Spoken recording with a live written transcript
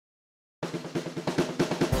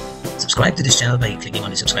Subscribe to this channel by clicking on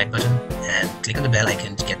the subscribe button and click on the bell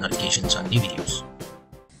icon to get notifications on new videos.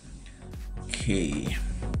 Okay,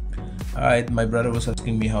 alright, my brother was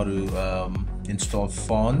asking me how to install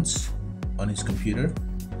fonts on his computer,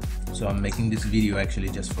 so I'm making this video actually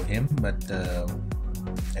just for him, but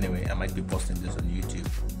anyway, I might be posting this on YouTube.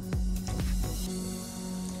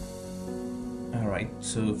 Alright,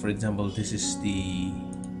 so for example, this is the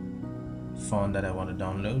font that I want to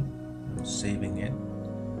download. I'm saving it.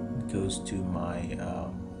 It goes to my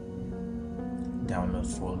download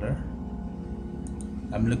folder.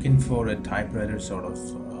 I'm looking for a typewriter sort of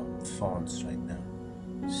fonts right now,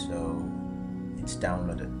 so it's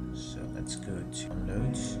downloaded. So let's go to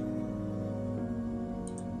downloads.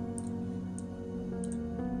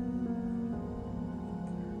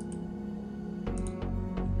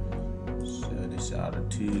 So these are the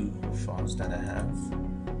two fonts that I have.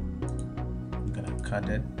 I'm gonna cut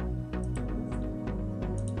it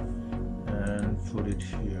and put it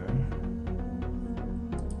here.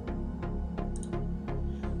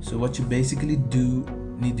 So what you basically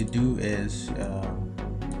need to do is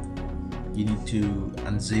you need to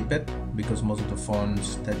unzip it, because most of the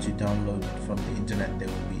fonts that you download from the internet, they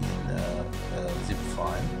will be in a zip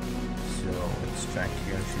file. So extract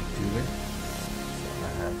here should do it. So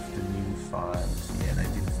I have the new files here,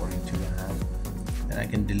 1942 I have, and I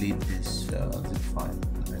can delete this zip file.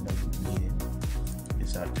 I don't need it.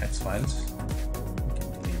 These are text files. I can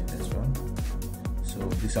delete it as well. So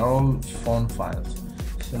these are all font files.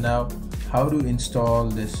 So now, how to install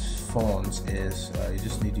this fonts is you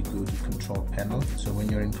just need to go to control panel. So when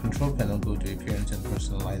you're in control panel, go to appearance and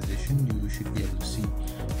personalization. You should be able to see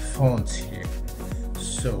fonts here.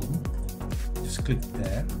 So just click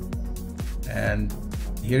there, and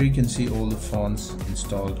here you can see all the fonts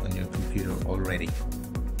installed on your computer already.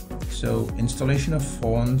 So installation of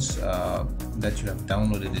fonts that you have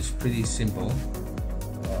downloaded is pretty simple.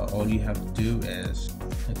 All you have to do is,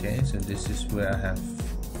 okay, so this is where I have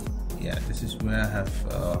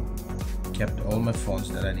kept all my fonts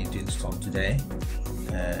that I need to install today,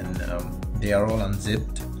 and they are all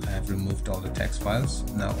unzipped. I have removed all the text files.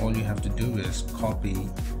 Now all you have to do is copy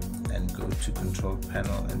and go to control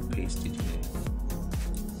panel and paste it here.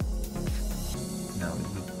 Now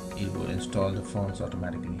it will install the fonts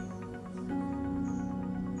automatically.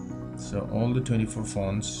 So all the 24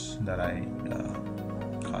 fonts that I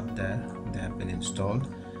got there, they have been installed,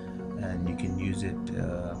 and you can use it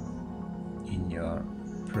in your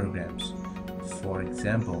programs. For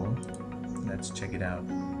example, let's check it out.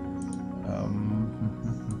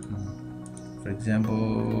 For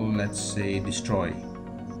example, let's say destroy.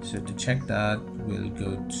 So to check that, we'll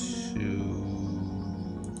go to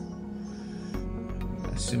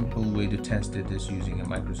a simple way to test it is using a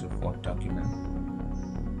Microsoft Word document.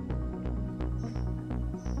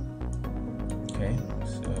 Okay,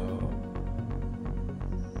 so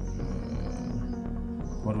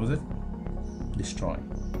what was it? Destroy.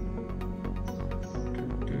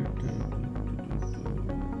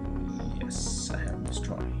 Yes, I have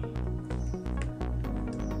destroy.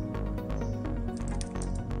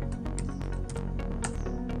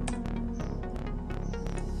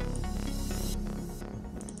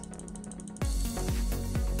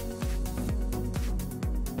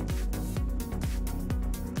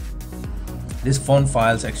 This font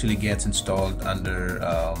files actually gets installed under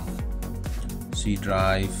C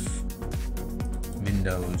drive,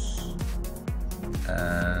 Windows,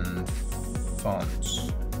 and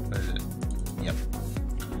fonts. Where is it? Yep.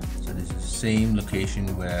 So this is the same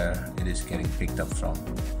location where it is getting picked up from.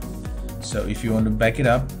 So if you want to back it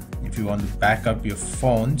up, if you want to back up your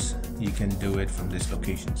fonts, you can do it from this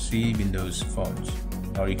location, C, Windows, fonts,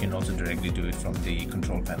 or you can also directly do it from the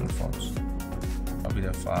control panel fonts. Copy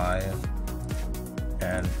the file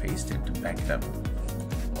and paste it to back it up,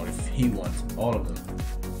 or if he wants all of them,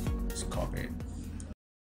 just copy it.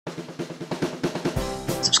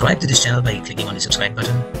 Subscribe to this channel by clicking on the subscribe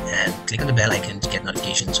button and click on the bell icon to get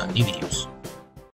notifications on new videos.